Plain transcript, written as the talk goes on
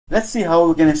Let's see how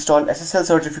we can install SSL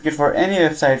certificate for any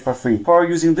website for free. For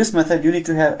using this method, you need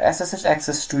to have SSH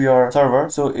access to your server.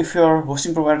 So if your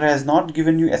hosting provider has not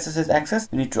given you SSH access,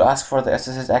 you need to ask for the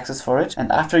SSH access for it.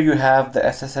 And after you have the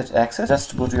SSH access,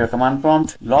 just go to your command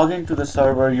prompt, log into the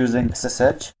server using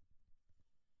SSH.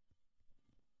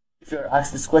 If you are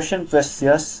asked this question, press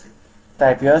yes,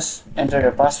 type yes, enter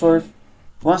your password.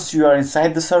 Once you are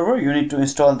inside the server, you need to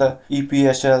install the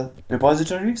EPSL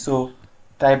repository. So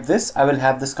type this. I will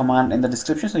have this command in the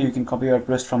description so you can copy or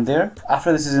paste from there.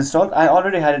 After this is installed, I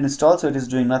already had it installed, so it is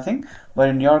doing nothing. But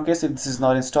in your case, if this is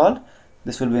not installed,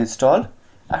 this will be installed.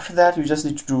 After that, you just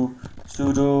need to do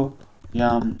sudo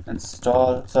yum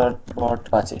install certbot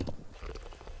Apache.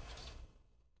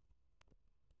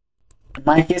 In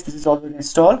my case, this is already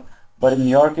installed, but in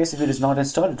your case, if it is not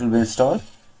installed, it will be installed.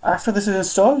 After this is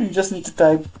installed, you just need to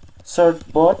type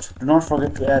certbot. Do not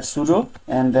forget to add sudo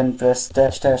and then press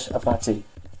 -- Apache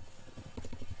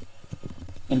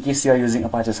in case you are using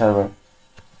Apache server.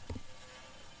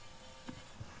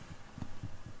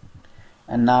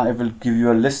 And now it will give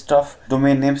you a list of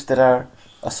domain names that are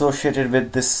associated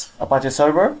with this Apache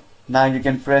server. Now you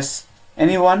can press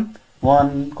any one,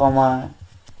 1,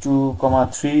 2,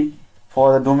 3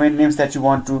 for the domain names that you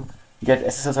want to get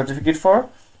SSL certificate for.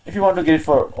 If you want to get it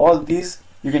for all these,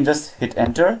 you can just hit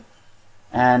enter.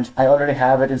 And I already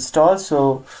have it installed,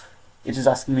 so it is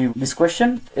asking me this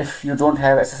question. If you don't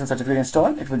have SSL certificate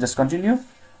installed, it will just continue.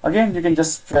 Again, you can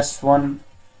just press 1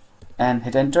 and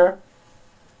hit enter.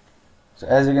 So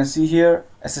as you can see here,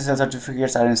 SSL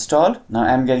certificates are installed. Now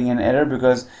I'm getting an error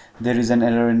because there is an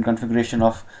error in configuration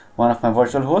of one of my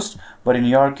virtual hosts, but in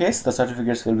your case, the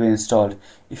certificates will be installed.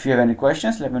 If you have any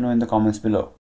questions, let me know in the comments below.